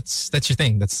your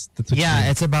thing. That's what Yeah, you do.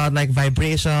 it's about like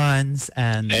vibrations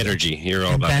and Energy. You're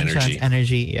all about intentions,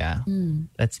 energy. Yeah,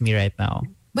 that's me right now.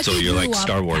 But So you you're grew like up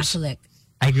Star Wars. Catholic.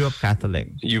 I grew up Catholic.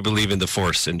 You believe in the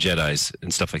Force and Jedis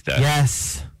and stuff like that.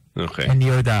 Yes, Okay. and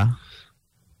Yoda.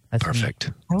 That's me.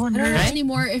 Perfect. I I wonder. don't know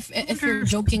anymore if you're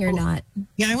joking or not.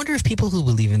 Yeah, I wonder if people who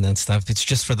believe in that stuff, it's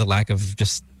just for the lack of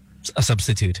just a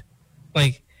substitute.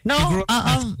 Like No, you grew up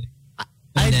Catholic,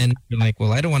 and then you're like,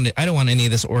 well, I don't want any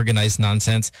of this organized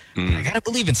nonsense. But I gotta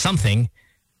believe in something.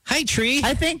 Hi, tree.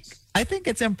 I think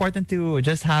it's important to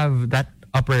just have that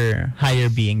upper higher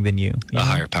being than you. A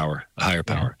higher power. A higher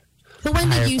power. So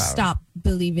when Higher did you power. stop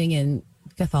believing in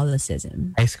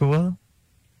Catholicism? High school. And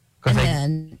 'Cause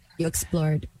then you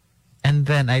explored. and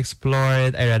then I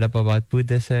explored. I read up about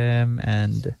Buddhism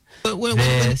and But when the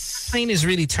this. plane is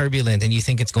really turbulent and you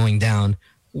think it's going down,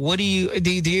 what do you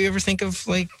ever think of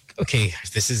like, okay,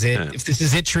 if this is it. Yeah. If this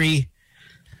is it, tree,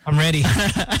 I'm ready.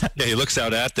 Yeah, he looks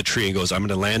out at the tree and goes, I'm going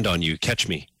to land on you. Catch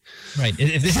me. Right.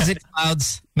 If this is it,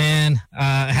 clouds, man,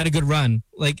 I had a good run.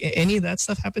 Like any of that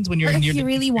stuff happens when you're Or in if your you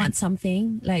really want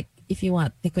something, like if you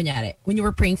want, like, kunyari, when you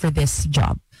were praying for this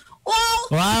job. Well,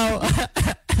 Wow.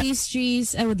 these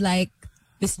trees, I would like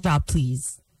this job,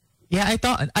 please. Yeah, I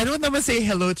don't naman say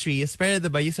hello trees, pero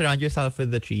diba, you surround yourself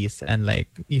with the trees and like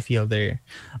you feel their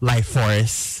life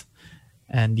force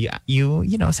and you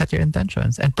set your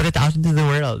intentions and put it out into the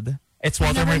world. It's I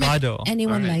Walter never met Mercado.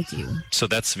 anyone Alright. like you. So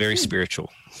that's very spiritual.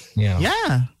 yeah.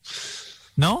 Yeah.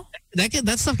 No?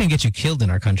 That stuff can get you killed in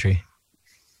our country.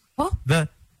 The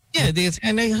Yeah,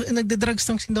 nagde-drugs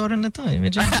tong sindoro na to.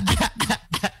 Medyo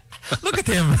look at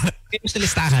him. sa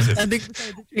listahan. Standing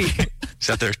beside the tree.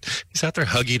 He's out there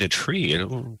hugging a tree.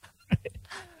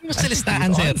 Sa listahan,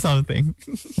 On sir. something.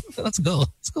 Let's go.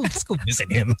 Let's go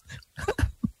visit him.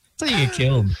 That's how you get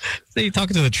killed. That's how you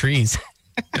talking to the trees.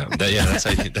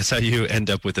 That's how you end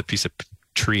up with a piece of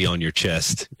tree on your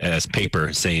chest as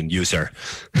paper saying user.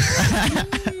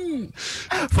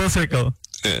 Full circle.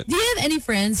 Do you have any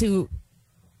friends who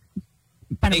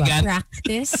paano Hey, ba, God.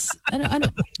 practice? Ano?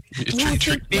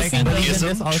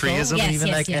 Treeism? Also, Treeism? or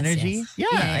even like energy.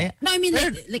 Yes. No, I mean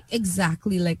like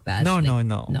exactly like that. No, Like,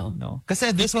 no.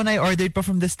 Kasi this one I ordered pa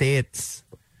from the States.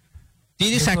 Do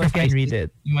you This one I sacrifice? can't read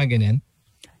it. Yung mga ganyan?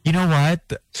 You know what?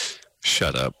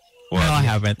 Shut up. No, I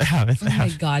haven't. Oh my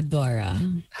God, Dora.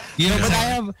 You know, but I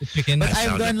have- chicken. but I I've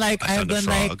found done a- like I found a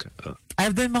frog.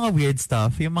 I've done mga weird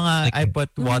stuff. Yung mga I put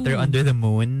water under the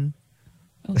moon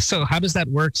So how does that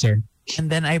work, sir?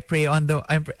 and then I pray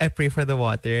I pray for the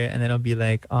water and then I'll be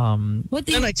like What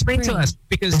do No, you explain to pray? us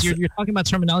because you're talking about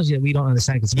terminology that we don't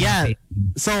understand. yeah.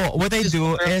 So what I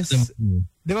do is Mm.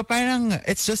 di ba parang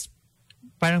it's just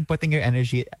parang putting your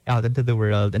energy out into the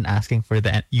world and asking for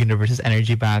the universe's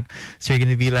energy back. So you're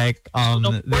gonna be like,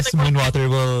 this moon water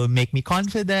will make me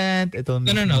confident. It'll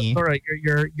make No. me. Laura,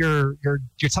 you're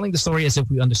telling the story as if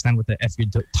we understand what the F you're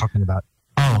talking about.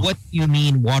 Oh. What do you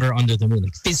mean water under the moon?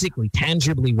 Like physically,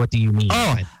 tangibly, what do you mean?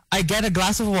 Oh, I get a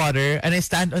glass of water and I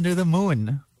stand under the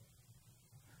moon.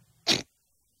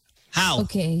 How?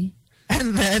 Okay.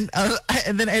 And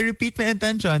then I repeat my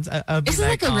intentions. I'll be Is it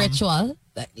like a ritual?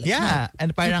 Yeah,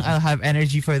 and parang I'll have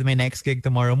energy for my next gig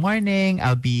tomorrow morning.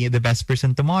 I'll be the best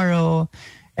person tomorrow,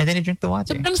 and then I drink the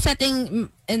water. So parang setting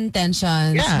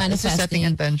intentions, Yeah, it's just setting manifesting.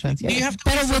 intentions. Do you Yeah. have to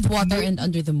Pero with water and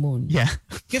under the moon. Yeah.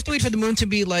 you have to wait for the moon to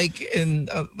be like in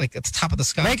like at the top of the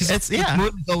sky? Like, 'Cause it's- the yeah.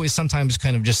 moon is always sometimes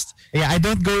kind of just Yeah, I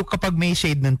don't go kapag may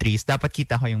shade ng trees. Dapat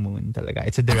kita ko yung moon talaga.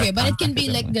 It's a direct Okay, but it can contact be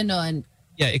with the like moon. ganon.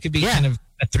 it could be Yeah. kind of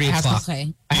at 3 o'clock.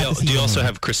 Okay. I have to see Do you the also moon.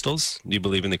 have crystals? Do you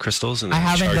believe in the crystals and the I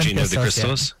haven't done charging of the crystals yet.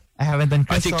 crystals? I haven't done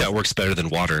I crystals. think that works better than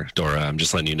water, Dora. I'm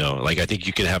just letting you know. Like, I think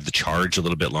you can have the charge a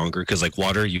little bit longer because, like,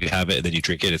 water, you have it and then you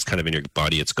drink it. It's kind of in your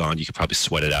body. It's gone. You can probably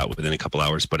sweat it out within a couple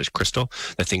hours. But it's crystal.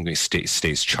 That thing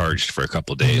stays charged for a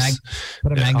couple days.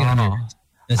 Put a magnet on Oh.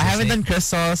 it. I haven't done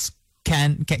crystals.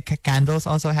 Candles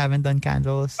also haven't done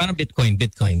candles. Paano Bitcoin?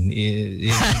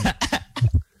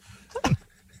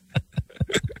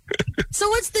 So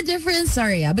what's the difference,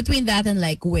 sorry, between that and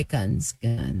like Wiccans?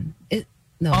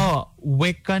 No. Oh,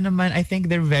 Wicca naman, I think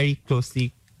they're very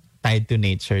closely tied to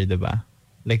nature, diba?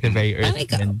 Like they're very Parang earthy.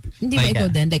 ikaw, and- hindi ba like, ikaw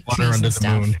din, like water trees under and the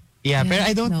stuff? moon. Yeah, Yeah, pero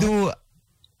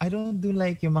I don't do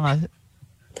like yung mga,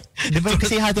 diba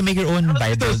kasi you have to make your own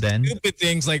Bible then. Stupid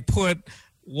things like put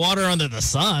water under the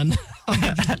sun. I'm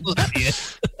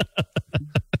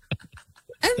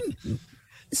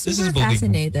is super believable.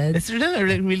 fascinated. It's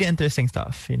really, really interesting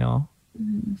stuff, you know?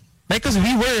 Like, because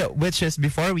we were witches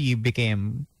before we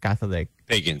became Catholic.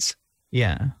 Pagans.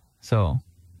 Yeah. So.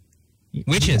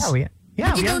 Witches. Yeah,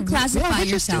 But you don't classify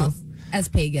witches yourself as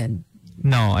pagan.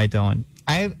 No, I don't.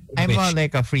 I'm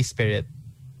like a free spirit.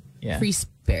 Yeah. Free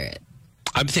spirit.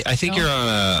 I think you're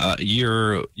on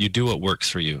you do what works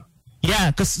for you.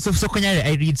 Yeah, because so kunyari,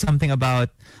 I read something about,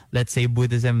 let's say,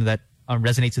 Buddhism that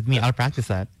resonates with me. I'll practice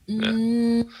that.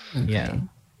 Yeah.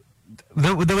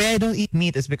 The way I don't eat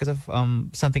meat is because of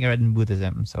something I read in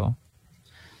Buddhism. So.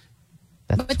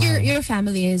 But your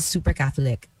family is super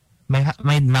Catholic.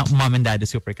 My mom and dad is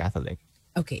super Catholic.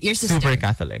 Okay, your sister. Super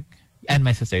Catholic. And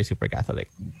my sister is super Catholic.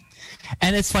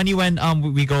 And it's funny when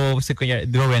we go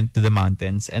went to the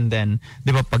mountains and then,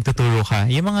 di ba, pag tuturo ka,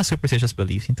 yung mga superstitious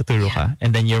beliefs, yung tuturo ka,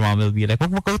 and then your mom will be like,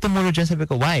 wag mo ka tumuro dyan. Sabi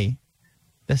ko, why?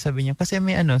 Tapos sabi niya, kasi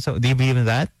may so do you believe in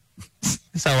that?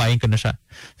 Sawayin ko na siya.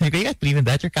 Sabi ko, you guys believe in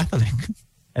that? You're Catholic.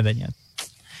 And then, yeah.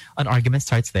 An argument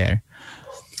starts there.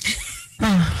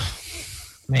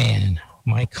 Man,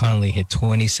 Mike Conley hit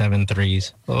 27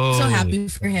 threes. Oh, So happy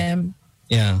for him.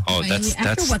 Yeah. Oh, that's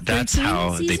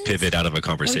how they pivot out of a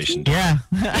conversation. Yeah.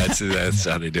 That's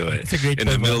how they do it. It's a great in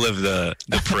the middle of the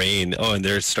praying. Oh, and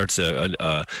there starts an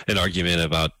argument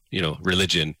about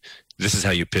religion. This is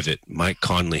how you pivot. Mike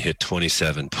Conley hit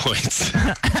 27 points.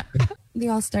 The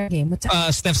All-Star game. What's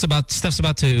up? Steph's about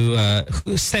to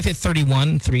Steph hit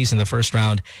 31 threes in the first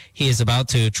round. He is about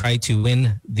to try to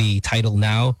win the title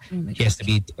now. He has to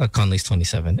beat Conley's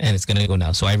 27, and it's going to go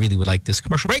now. So I really would like this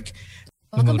commercial break.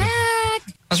 Welcome back.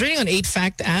 I was reading on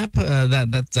 8Fact app,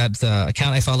 that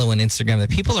account I follow on Instagram, that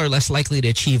people are less likely to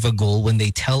achieve a goal when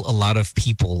they tell a lot of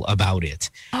people about it.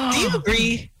 Do you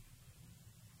agree?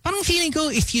 Parang feeling ko,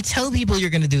 if you tell people you're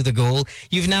going to do the goal,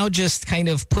 you've now just kind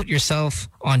of put yourself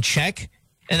on check,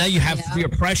 and now you have your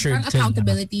pressure to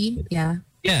accountability. Yeah.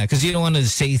 Yeah, because you don't want to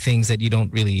say things that you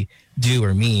don't really do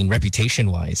or mean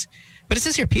reputation-wise. But it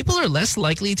says here, people are less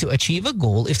likely to achieve a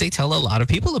goal if they tell a lot of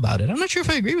people about it. I'm not sure if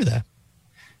I agree with that.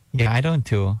 Yeah, I don't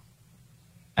too.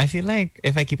 I feel like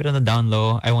if I keep it on the down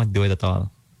low, I won't do it at all.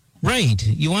 Right.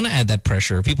 You want to add that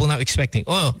pressure. People now expecting,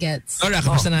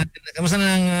 kamusta na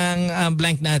ang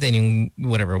blank natin, yung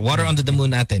whatever, water under the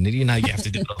moon natin. Now you have to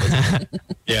do it.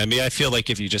 Yeah, I mean, I feel like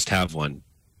if you just have one,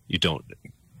 you don't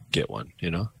get one,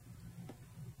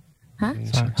 Huh?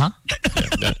 Huh?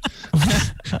 Yeah,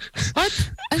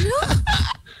 What? Ano?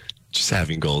 just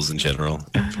having goals in general.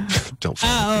 Don't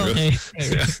follow through. Okay.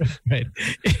 Right.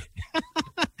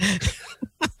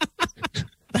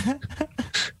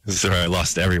 Sorry, I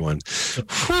lost everyone.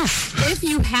 If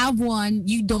you have one,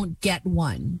 you don't get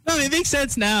one. No, it makes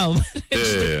sense now.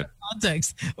 Yeah.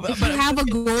 Context. If you have a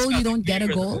goal, you don't get a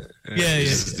goal. Yeah. You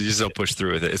just don't push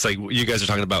through with it. It's like you guys are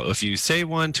talking about if you say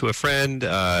one to a friend,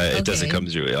 it doesn't come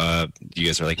through. You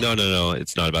guys are like, no,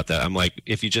 it's not about that. I'm like,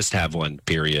 if you just have one,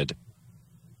 period.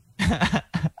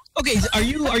 Okay, are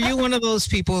you one of those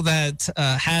people that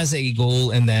has a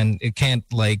goal and then it can't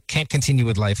continue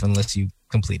with life unless you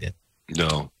complete it?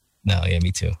 No, yeah,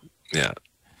 me too. Yeah.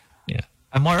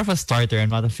 I'm more of a starter. I'm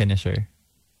not a finisher.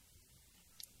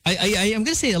 I'm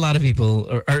gonna say a lot of people,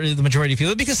 or the majority of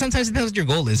people, because sometimes it depends what your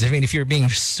goal is. I mean, if you're being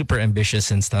super ambitious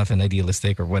and stuff and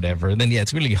idealistic or whatever, then yeah,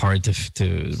 it's really hard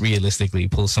to realistically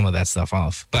pull some of that stuff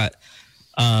off. But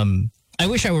I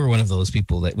wish I were one of those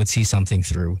people that would see something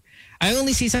through. I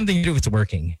only see something through if it's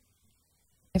working.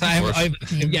 So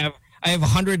I have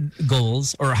 100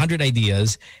 goals or 100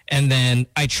 ideas, and then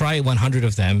I try 100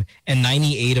 of them, and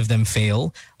 98 of them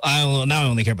fail. Now I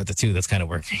only care about the 2 that's kind of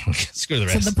working. Screw the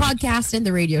rest. So the podcast and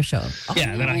the radio show.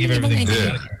 Yeah, then I give everything.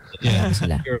 Yeah.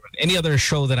 Any other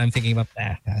show that I'm thinking about,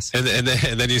 pass. And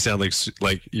then you sound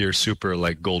like you're super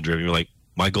like goal driven. You're like,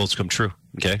 my goals come true.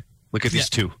 Okay, look at these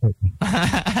 2.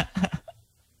 I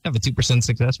have a 2%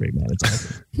 success rate, man. It's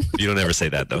awesome. You don't ever say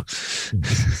that though.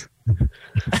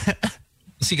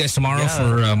 See you guys tomorrow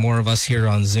for more of us here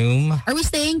on Zoom. Are we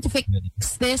staying to fix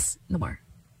this? No more.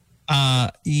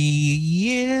 Let's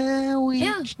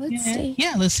stay.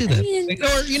 Yeah, let's do that.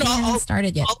 I'll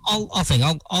started yet.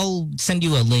 I'll send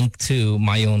you a link to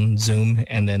my own Zoom,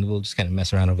 and then we'll just kind of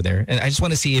mess around over there. And I just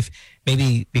want to see if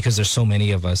maybe because there's so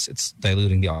many of us, it's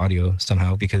diluting the audio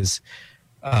somehow. Because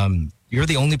you're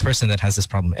the only person that has this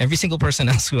problem. Every single person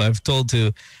else who I've told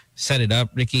to set it up,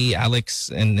 Ricky,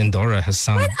 Alex, and Dora has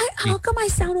sound. How come I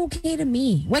sound okay to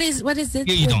me? What is it with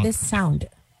this sound?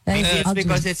 It's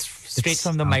because it's straight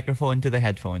from the microphone to the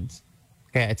headphones.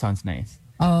 Okay, it sounds nice.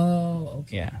 Oh,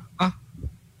 okay. Yeah.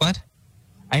 What?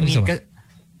 I mean,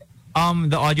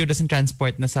 the audio doesn't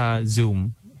transport na sa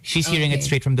Zoom. She's hearing it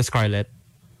straight from the Scarlett.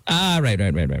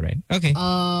 Right. Okay.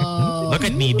 Look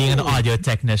at me being an audio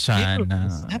technician.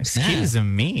 Excuse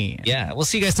me. Yeah, we'll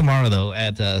see you guys tomorrow though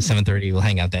at 7:30. We'll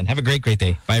hang out then. Have a great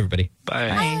day. Bye, everybody. Bye.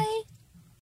 Bye.